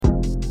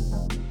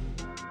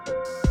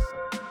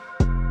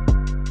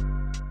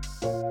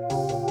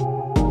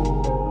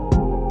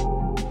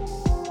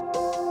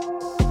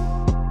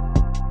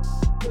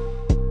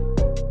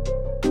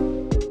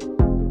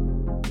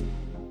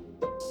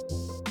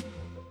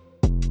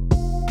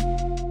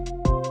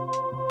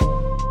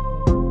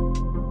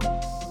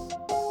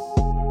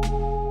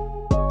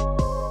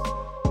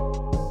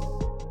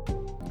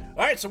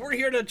so we're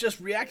here to just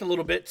react a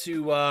little bit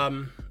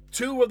to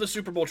 2 of the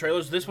Super Bowl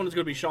trailers. This one is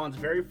going to be Sean's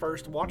very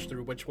first watch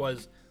through, which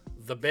was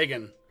the big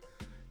one,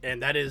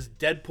 and that is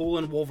Deadpool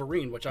and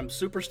Wolverine, which I'm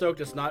super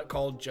stoked it's not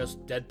called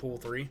just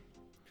Deadpool 3.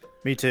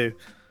 Me too.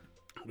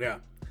 Yeah.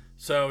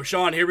 So,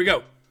 Sean, here we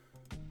go.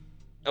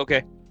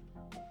 Okay.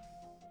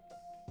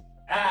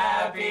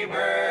 Happy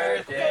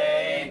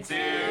birthday to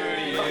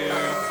you.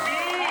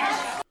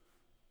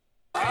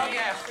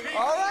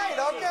 All right,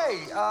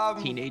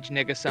 okay. Teenage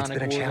Negasonic. It's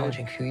been a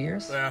challenging few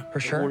years, for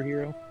sure. War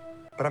hero.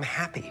 But I'm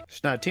happy.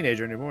 She's not a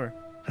teenager anymore.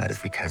 That is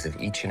because of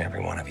each and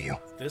every one of you.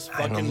 This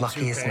I'm the fucking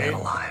luckiest man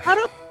toupee. alive.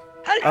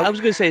 I was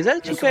gonna say, is that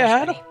a toupee?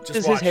 How Just does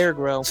his watch. hair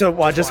grow? So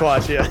just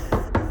watch, yeah.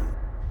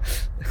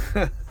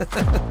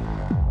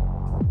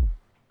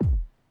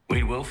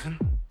 Wade Wilson?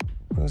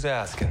 Who's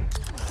asking?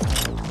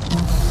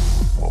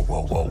 Whoa,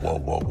 whoa, whoa, whoa,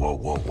 whoa, whoa,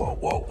 whoa, whoa,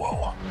 whoa,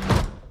 whoa.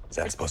 Is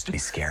that supposed to be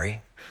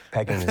scary?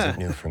 Pegging isn't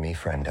new for me,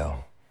 friendo,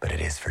 but it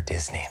is for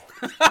Disney.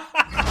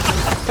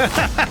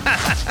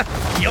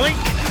 Yoink!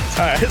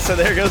 All right, so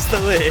there goes the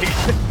wig.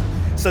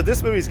 So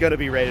this movie's going to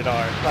be rated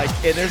R.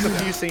 And there's a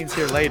few scenes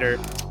here later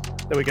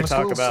that we can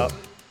talk about.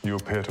 You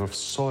appear to have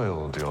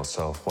soiled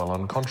yourself while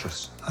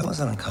unconscious. I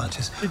wasn't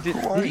unconscious. Did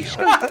Who are he you? just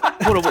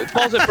hold on, wait,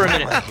 pause it for a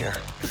minute. Right here.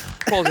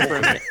 Pause it for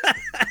a minute.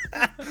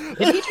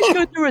 Did he just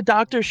go through a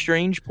Doctor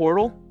Strange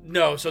portal?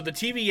 No, so the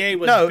TVA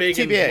was big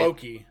TVA. in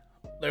Loki.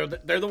 They're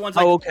the ones.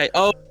 Like, Oh, okay.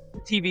 Oh,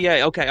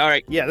 TVA. Okay, all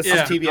right. Yeah, this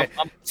Yeah. is TVA.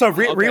 I'm- So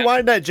okay.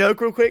 rewind that joke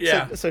real quick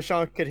Yeah. so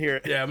Sean could hear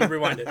it. Yeah, I'm gonna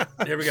rewind it.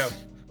 Here we go.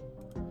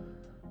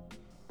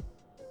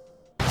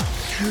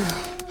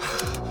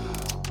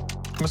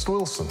 Mr.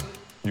 Wilson,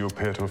 you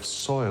appear to have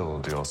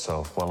soiled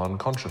yourself while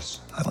unconscious.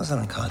 I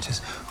wasn't unconscious.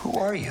 Who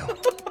are you?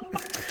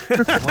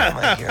 Why am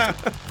I here?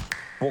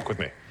 Walk with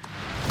me.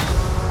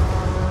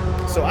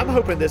 So I'm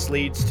hoping this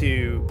leads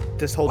to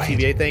this whole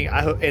TVA thing.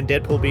 And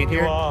Deadpool being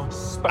here.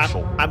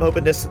 Special. I'm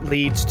hoping this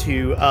leads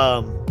to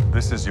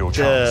This is your the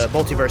chance.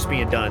 multiverse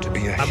being done.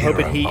 be a I'm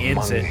hoping he hero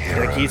ends it.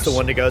 among Like he's the heroes.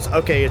 one that goes,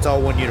 okay, it's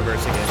all one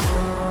universe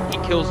again. He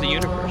kills the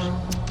universe.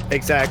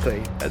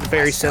 Exactly. A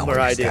very That's not similar where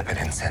you're idea.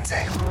 stepping in,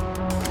 Sensei.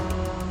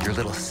 Your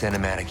little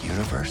cinematic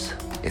universe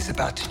is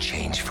about to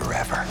change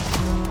forever.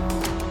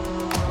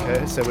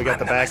 Okay, so we got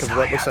the I'm the back of what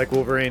Messiah. looks like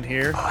Wolverine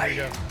here.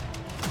 I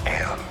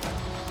am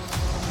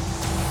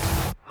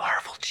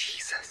Marvel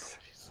Jesus.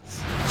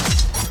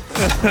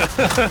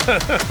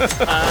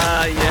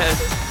 Ah,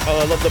 yes. Oh,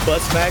 I love the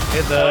butt smack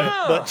and the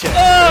butt check.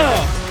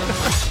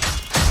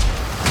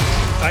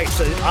 Alright,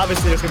 so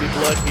obviously there's gonna be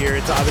blood here.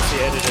 It's obviously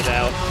edited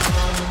out.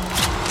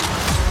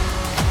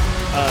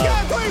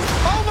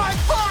 Oh my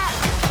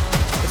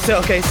fuck! So,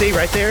 okay, see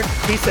right there?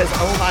 He says,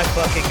 oh my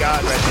fucking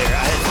god right there.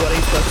 That's what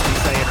he's supposed to be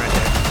saying right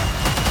there.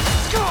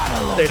 God,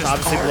 I love There's this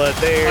obviously part. blood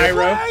there.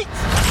 Right?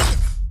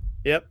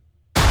 Yep.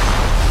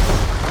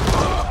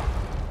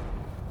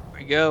 There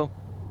we go.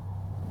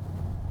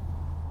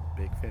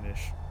 Big finish.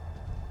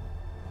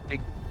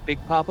 Big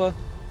Papa.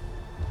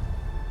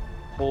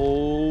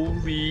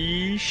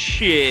 Holy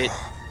shit.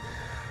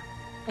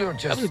 Don't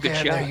just was a good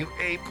stand there, shot. you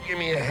ape. Give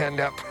me a hand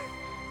up.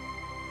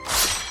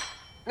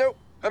 Nope,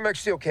 I'm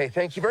actually okay.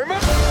 Thank you very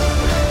much.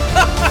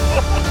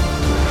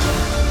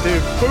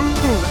 Dude, boom,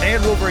 boom,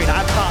 and Wolverine.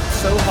 I popped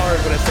so hard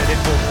when I said it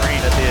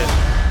Wolverine, I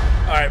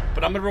did. All right,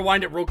 but I'm gonna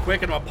rewind it real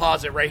quick and I'm gonna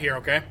pause it right here,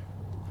 okay?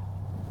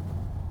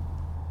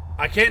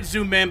 I can't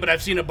zoom in, but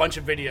I've seen a bunch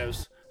of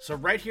videos. So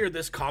right here,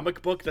 this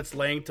comic book that's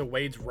laying to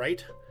Wade's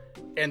right,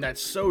 and that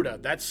soda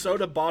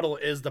bottle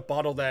is the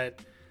bottle that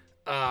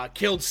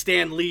killed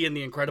Stan Lee in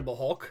The Incredible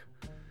Hulk.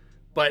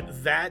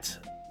 But that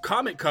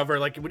comic cover,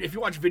 like if you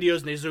watch videos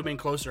and they zoom in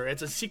closer,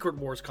 it's a Secret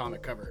Wars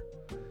comic cover.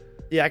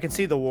 Yeah, I can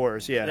see the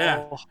wars, yeah.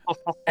 Yeah.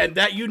 And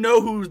that, you know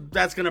who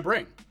that's gonna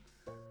bring.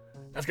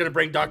 That's gonna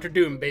bring Doctor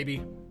Doom,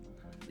 baby.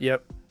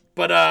 Yep.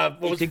 But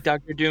what You was think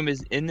Doctor Doom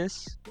is in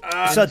this?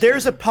 So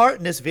there's a part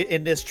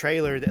in this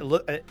trailer that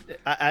look.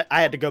 I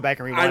had to go back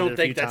and rewind I it don't a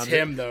think few that's times.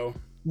 him though.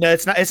 No,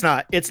 it's not. It's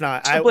not. It's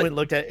not. I but- went and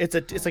looked at it.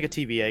 It's like a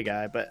TVA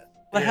guy, but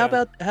But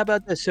Yeah. how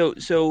about this?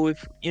 So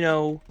if you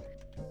know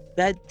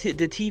that the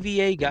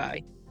TVA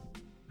guy,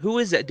 who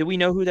is that? Do we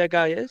know who that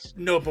guy is?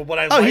 No, but what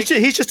I oh, like,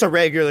 he's just a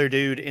regular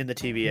dude in the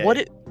TVA. What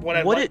it? what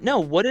I What like- it? No.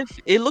 What if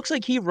it looks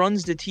like he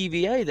runs the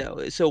TVA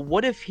though? So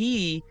what if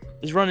he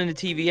is running the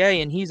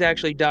TVA and he's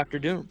actually Doctor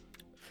Doom?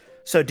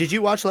 So did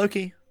you watch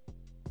Loki?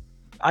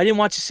 I didn't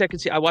watch the second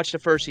season. I watched the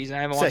first season.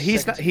 I haven't So watched.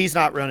 he's the not. second He's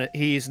not running.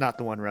 He's not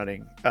the one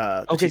running.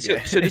 The Okay, so,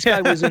 TVA. so this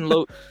guy was in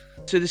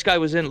So this guy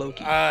was in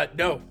Loki.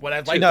 No, what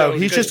I'd like. no, though,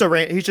 is he's because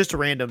just a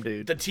random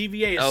dude. the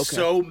TVA is Okay.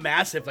 so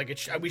massive. Like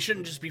we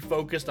shouldn't just be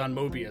focused on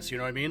Mobius. You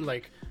know what I mean?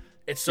 Like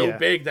it's so Yeah.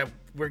 big that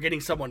we're getting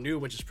someone new,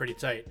 which is pretty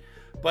tight.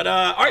 But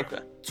all right,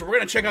 Okay. so we're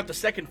gonna check out the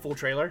second full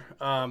trailer.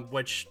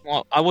 Which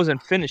Well, I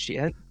wasn't finished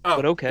yet, Oh,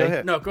 but okay. Go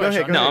ahead. No, go ahead,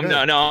 Sean. No, go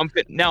ahead.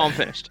 now I'm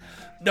finished.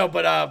 no,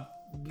 but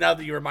now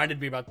that you reminded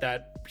me about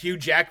that, Hugh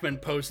Jackman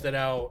posted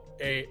a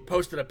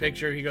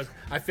picture. He goes,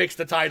 "I fixed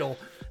the title,"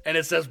 and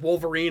it says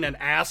Wolverine and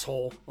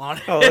asshole on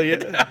it. Oh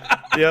yeah.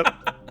 Yep.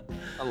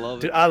 I love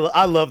Dude, it.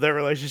 I love their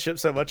relationship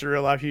so much in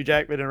real life. Hugh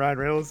Jackman and Ryan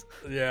Reynolds.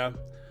 Yeah.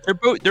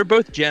 They're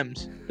both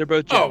gems. They're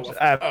both gems.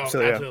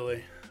 Absolutely.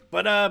 Absolutely.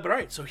 But all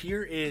right. So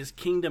here is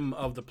Kingdom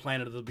of the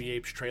Planet of the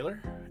Apes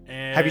trailer.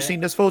 And Have you seen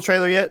this full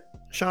trailer yet,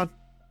 Sean?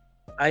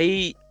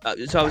 I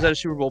was at a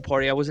Super Bowl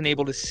party. I wasn't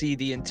able to see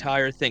the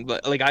entire thing,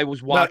 but like I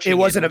was watching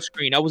wasn't on a-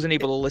 screen. I wasn't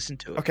able to listen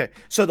to it. Okay,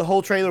 so the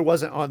whole trailer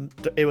wasn't on.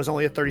 It was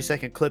only a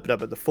 30-second clip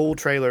of it. The full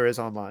trailer is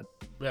online.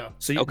 Yeah.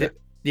 So Okay.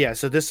 Yeah.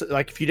 So this,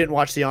 like, if you didn't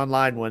watch the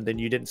online one, then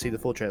you didn't see the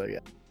full trailer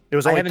yet. It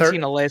was I only haven't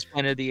seen the last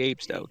Planet of the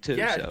Apes though, too.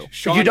 Yeah. So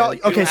Sean, You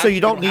don't. Okay, so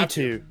you don't need have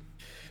to.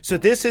 So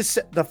this is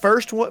the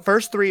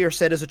first three are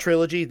set as a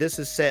trilogy. This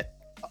is set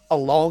a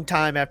long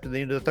time after the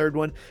end of the third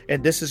one,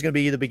 and this is going to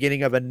be the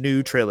beginning of a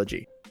new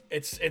trilogy.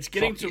 It's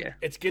getting Fuck to yeah.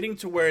 it's getting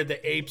to where the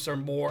apes are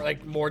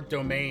more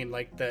domain,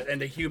 like and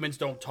the humans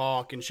don't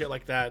talk and shit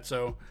like that.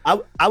 So,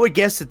 I would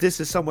guess that this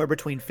is somewhere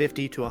between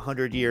 50 to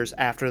 100 years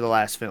after the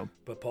last film.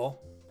 but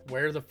Paul,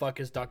 where the fuck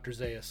is Dr.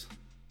 Zaius?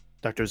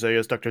 Dr.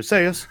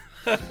 Zaius.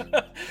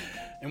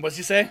 And what's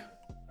he say?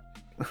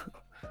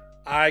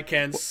 I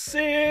can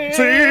see.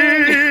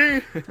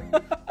 See?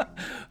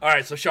 All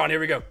right, so Sean, here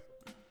we go.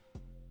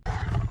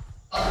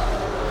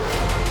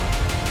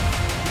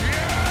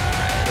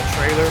 The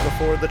trailer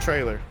before the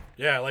trailer.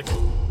 Yeah, I like it.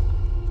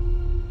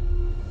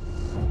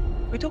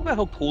 we talk about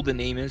how cool the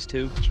name is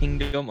too.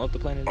 Kingdom of the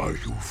Planet. Are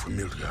you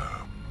familiar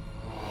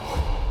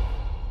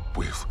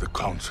with the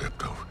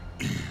concept of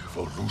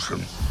evolution?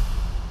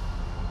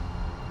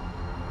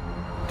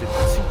 Dude,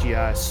 the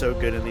CGI is so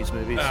good in these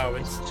movies. Oh,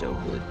 it's So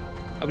good.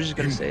 I was just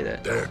gonna say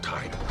that. In their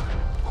time,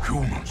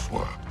 humans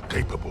were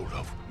capable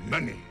of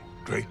many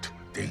great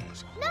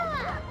things.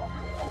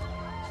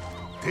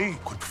 They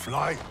could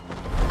fly.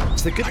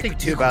 It's the good thing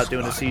too about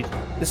doing a CG.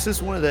 This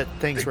is one of the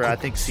things where I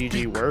think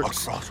CG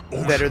works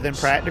better than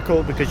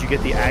practical because you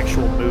get the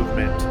actual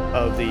movement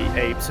of the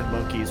apes and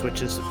monkeys,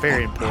 which is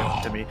very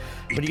important to me.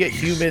 When you get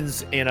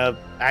humans in a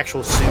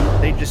actual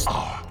suit,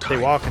 they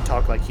walk and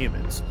talk like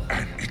humans.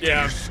 And it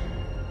Yeah. is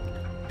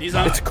these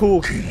It's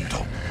cool.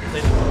 kingdom.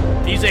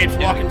 these apes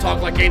walk and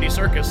talk like Andy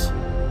Serkis.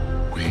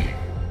 We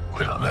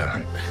will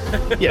learn.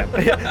 Yeah,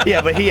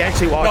 yeah, but he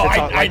actually walked No, and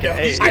talked I like know. an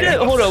ape. See that?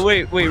 Hold on,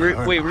 wait,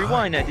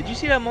 rewind that. Did you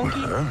see that monkey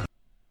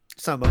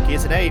It's not a monkey,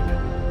 it's an ape.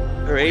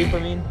 or ape? I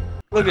mean,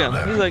 look at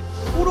him. He's like,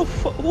 who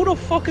the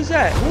fuck is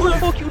that? Who the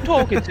fuck you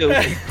talking to?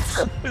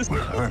 We'll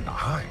learn.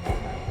 I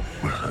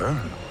will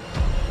learn.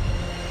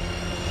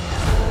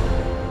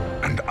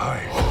 And I.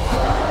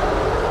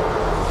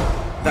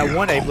 That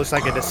one ape looks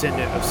like a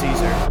descendant of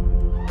Caesar.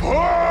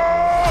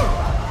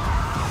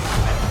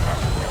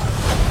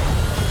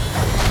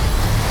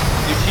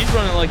 Dude, she's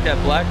running like that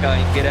black guy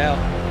in Get Out.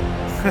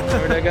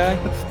 Remember that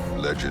guy?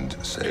 Legend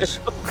says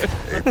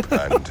ape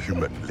and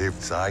human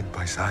lived side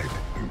by side.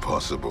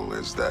 Impossible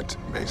as that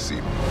may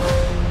seem.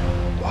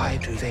 Why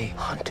do they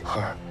hunt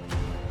her?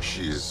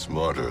 She's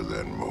smarter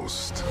than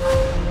most.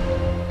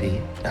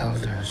 The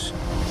elders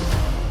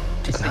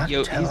did not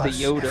He's tell the us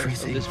Yoda of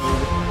everything this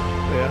movie.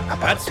 Yeah. about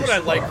That's what this I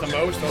like the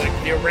world. most. Are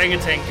like the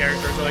orangutan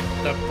characters, are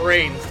like the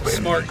brains, the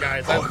smart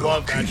guys. I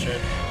love that shit.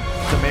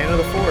 The man of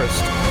the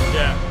forest.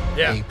 Yeah,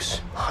 yeah.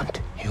 Apes hunt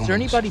humans. Is there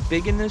anybody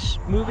big in this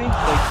movie?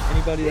 Like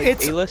anybody like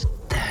It's- A-list?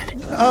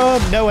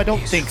 No, I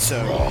don't think so.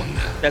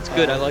 That's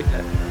good. I like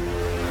that.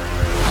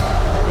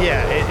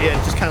 Yeah, it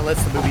just kind of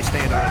lets the movie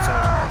stand on its own.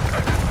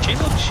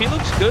 She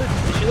looks good.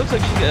 She looks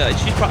like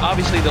she's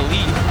obviously the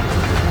lead.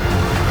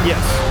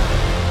 Yes.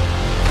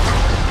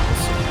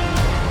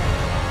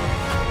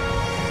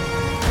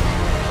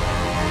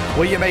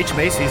 William H.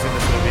 Macy's in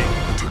this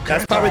movie.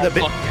 That's probably the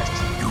big. Fuck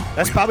yes.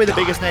 That's probably the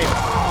biggest name.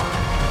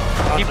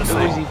 He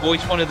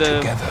voiced one of the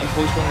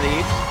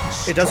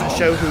apes. It doesn't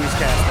show who he's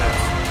cast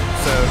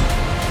as, so.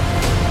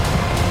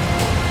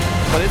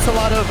 But it's a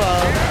lot of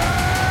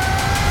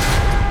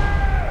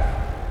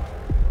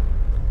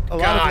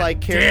God like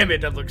damn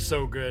it, that looks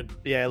so good.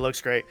 Yeah, it looks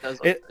great. Does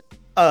look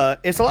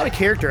It's a lot of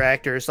character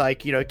actors,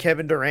 like, you know,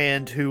 Kevin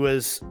Durand, who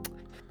was,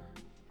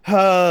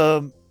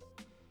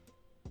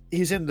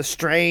 he's in The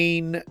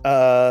Strain.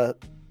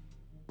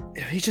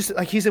 He's just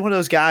like, he's one of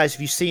those guys.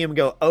 If you see him,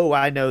 go, oh,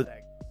 I know that.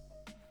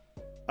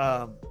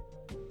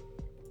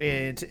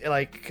 And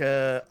like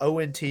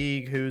Owen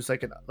Teague, who's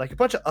like a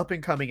bunch of up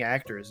and coming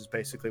actors, is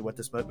basically what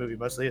this movie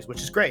mostly is, which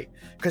is great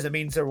because it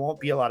means there won't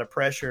be a lot of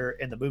pressure,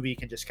 and the movie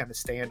can just kind of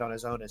stand on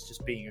its own as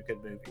just being a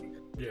good movie.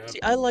 Yeah. See,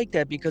 I like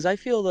that because I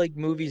feel like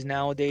movies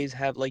nowadays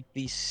have like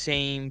the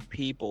same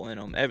people in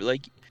them.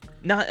 Like,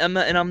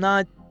 I'm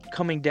not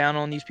coming down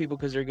on these people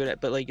because they're good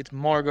at, but like it's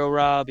Margot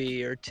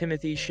Robbie or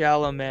Timothy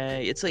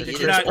Chalamet. It's like Did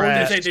Chris you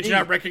Pratt. did you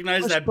not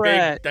recognize Chris that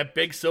Pratt. that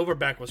big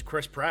silverback was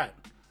Chris Pratt?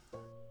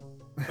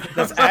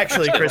 That's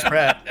actually Chris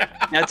Pratt.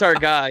 That's our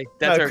guy.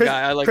 That's No, our Chris,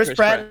 guy. I like Chris Chris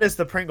Pratt is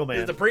the Pringle Man.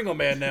 He's the Pringle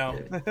Man now.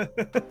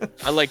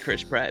 I like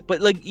Chris Pratt.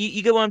 But like,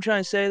 you get what I'm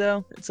trying to say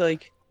though. It's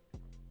like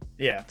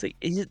Yeah.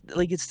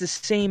 it's the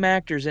same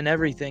actors and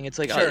everything. It's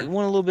like Sure. you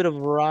want a little bit of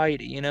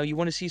variety. You know, you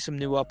want to see some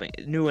new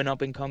and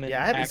up and coming.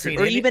 Yeah, I haven't actors. seen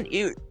or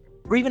any-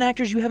 even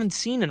actors you haven't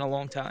seen in a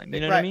long time. You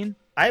know what I Right. mean?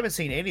 I haven't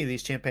seen any of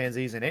these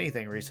chimpanzees in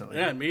anything recently.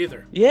 Yeah, me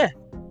either. Yeah.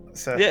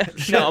 So Yeah.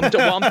 No, I'm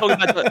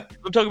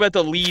talking about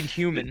the lead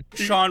human.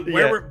 Sean,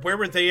 where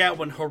were they at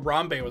when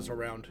Harambe was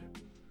around?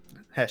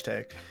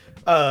 hashtag.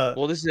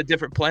 Well, this is a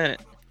different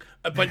planet.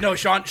 But no,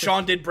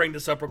 Sean did bring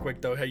this up real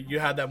quick though. Hey, you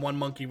had that one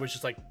monkey was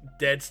just like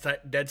dead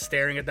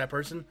staring at that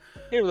person.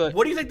 Here, look.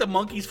 What do you think the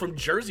monkeys from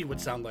Jersey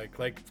would sound like?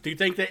 Like, do you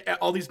think that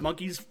all these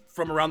monkeys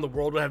from around the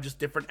world would have just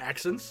different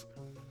accents?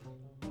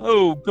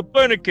 Oh,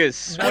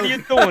 Copernicus, what are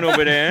you doing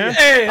over there?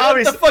 Hey,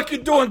 what the fuck you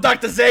doing,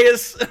 Dr.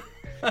 Zayas?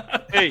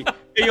 Hey,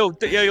 yo,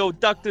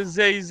 Dr.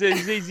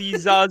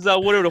 Zaza,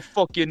 whatever the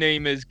fuck your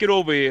name is, get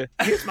over here.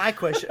 Here's my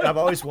question. I've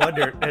always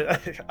wondered.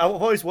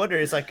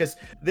 It's like, because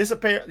this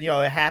apparently,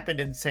 it happened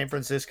in San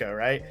Francisco,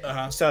 right?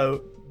 Uh-huh.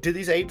 So, do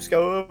these apes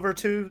go over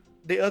to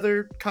the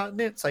other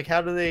continents? Like,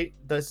 how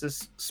does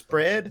this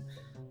spread?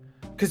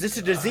 Because it's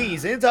a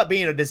disease. It ends up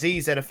being a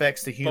disease that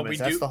affects the humans.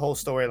 That's the whole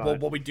storyline. Well,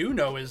 what we do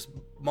know is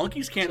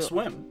monkeys can't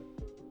swim.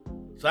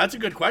 So that's a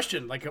good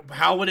question. Like,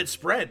 how would it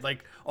spread?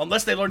 Like,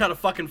 unless they learned how to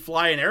fucking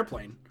fly an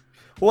airplane.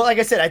 Well, like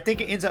I said, I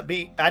think it ends up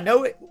being. I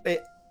know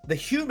the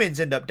humans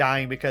end up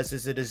dying because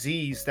it's a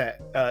disease that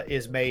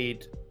is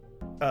made,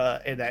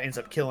 and that ends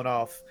up killing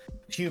off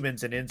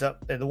humans, and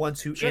the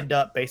ones who end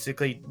up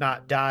basically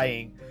not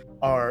dying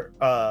are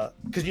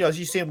because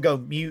you see them go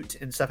mute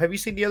and stuff. Have you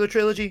seen the other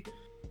trilogy?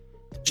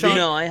 Sean?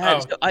 No, I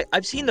have. Oh.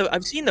 I've seen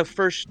the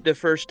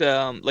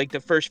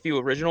first few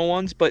original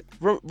ones, but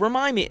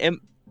remind me.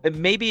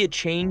 Maybe it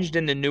changed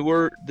in the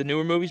newer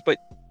movies, but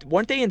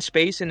weren't they in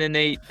space and then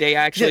they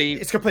actually? Yeah,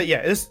 it's complete.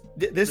 Yeah,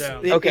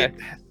 okay.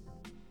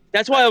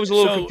 That's why I was a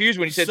little confused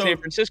when you said San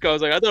Francisco. I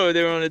was like, I thought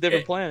they were on a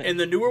different planet. In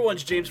the newer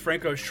ones, James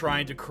Franco is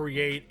trying to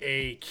create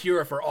a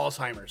cure for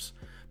Alzheimer's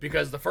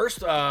because the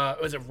first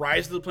was it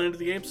Rise of the Planet of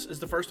the Apes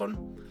is the first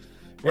one.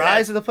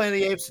 Rise of the Planet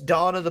of the Apes,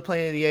 Dawn of the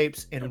Planet of the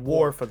Apes, and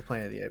War for the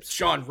Planet of the Apes.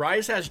 Sean,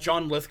 Rise has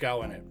John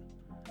Lithgow in it.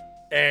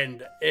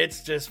 And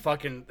it's just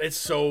fucking, it's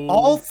so...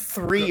 All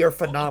three are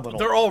phenomenal.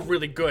 They're all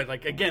really good.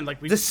 Like, again, like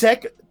we... The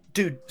second...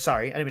 Dude,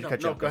 sorry, I didn't mean to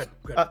cut you off. Go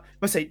ahead.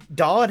 Let's say,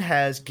 Dawn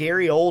has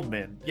Gary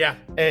Oldman. Yeah.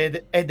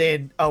 And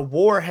then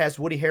War has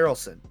Woody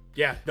Harrelson.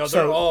 Yeah, no,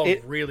 they're all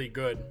really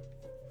good.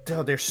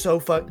 Oh, they're so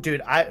fun.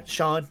 Dude,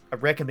 Sean, I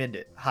recommend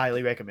it.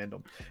 Highly recommend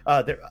them.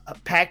 They're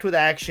packed with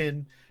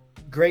action.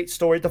 Great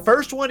story. The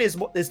first one is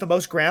the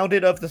most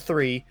grounded of the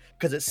three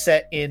because it's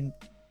set in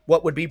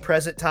what would be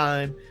present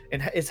time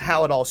and it's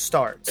how it all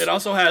starts. It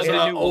also has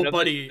old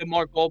buddy the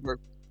Mark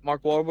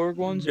Wahlberg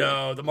ones.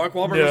 No, the Mark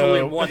Wahlberg was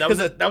only one. That was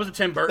a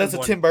Tim Burton. That's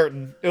a Tim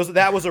Burton.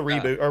 That was a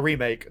reboot or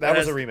remake. That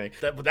was a remake.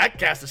 That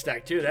cast is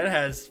stacked too. That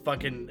has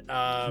fucking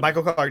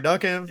Michael Clark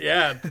Duncan.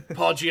 Yeah,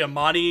 Paul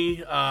Giamatti.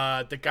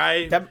 The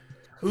guy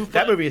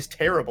that movie is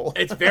terrible.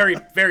 It's very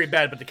very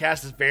bad, but the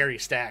cast is very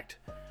stacked.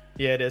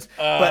 Yeah, it is.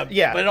 But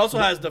it also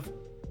has the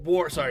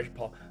War. Sorry,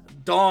 Paul.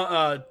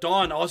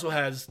 Dawn also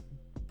has.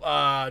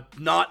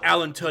 Not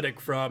Alan Tudyk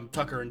from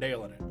Tucker and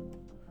Dale in it.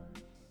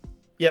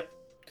 Yep.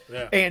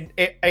 Yeah.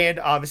 And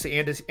obviously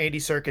Andy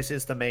Serkis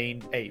is the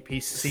main ape.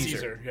 He's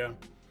Caesar. Yeah.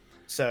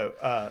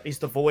 So he's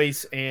the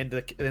voice and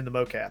the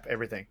mocap,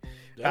 everything.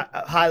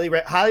 Yep.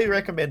 Highly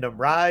recommend them.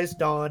 Rise,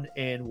 Dawn,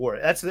 and War.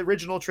 That's the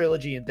original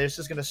trilogy, and this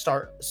is going to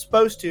start.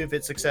 Supposed to, if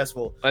it's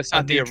successful. That's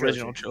not the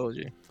original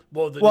trilogy.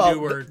 Well,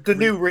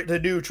 the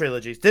new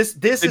trilogies. This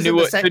is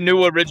the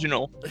new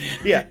original.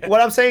 Yeah,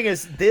 what I'm saying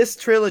is this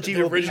trilogy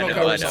will be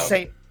the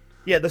same.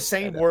 Yeah, the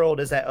same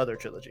world as that other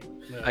trilogy.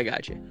 Yeah. I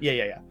got you.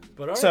 Yeah.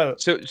 But right. So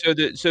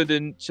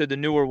the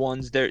newer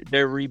ones they're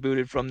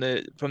rebooted from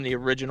the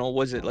original.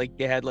 Was it like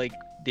they had like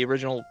the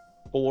original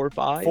 4 or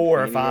 5?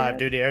 4 or 5,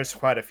 dude. There's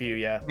quite a few.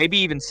 Yeah, maybe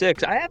even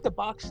 6. I have the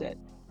box set.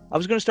 I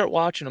was gonna start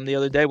watching them the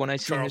other day when I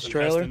seen this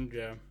trailer.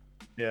 Heston,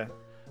 yeah.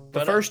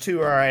 The first 2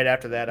 are all right.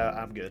 After that,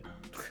 I'm good.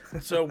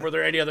 So, were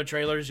there any other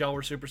trailers y'all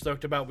were super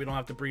stoked about? We don't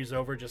have to breeze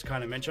over, just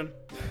kind of mention.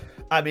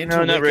 I'm into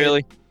Wicked. Not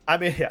really.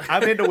 I'm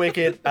into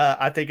Wicked.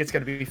 I think it's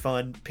going to be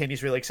fun.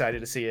 Penny's really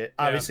excited to see it.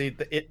 Obviously,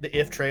 the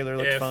If trailer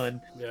looked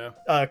fun.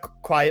 Yeah.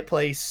 Quiet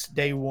Place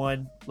Day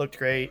 1 looked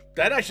great.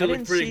 That actually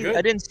looked pretty good.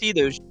 I didn't see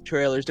those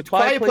trailers. The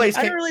Quiet Place.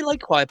 I don't really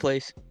like Quiet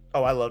Place.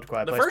 Oh, I loved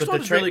Quiet Place. The first one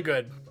was really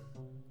good.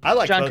 I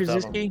like John both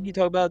Krasinski. of them. You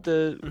talk about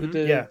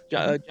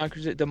John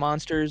Krasinski, the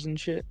monsters and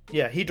shit.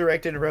 Yeah, he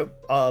directed and wrote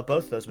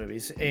both those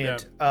movies,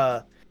 and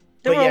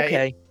they were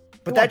okay.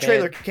 But that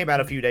trailer came out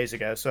a few days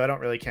ago, so I don't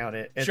really count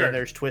it. And sure. then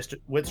there's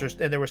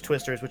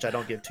Twisters, which I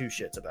don't give 2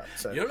 shits about.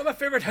 So you know what my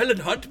favorite Helen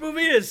Hunt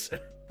movie is?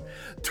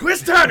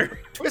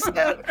 Twister.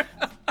 Twister.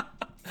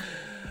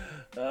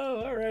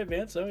 Oh, all right,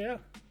 man. So yeah,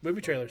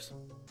 movie trailers.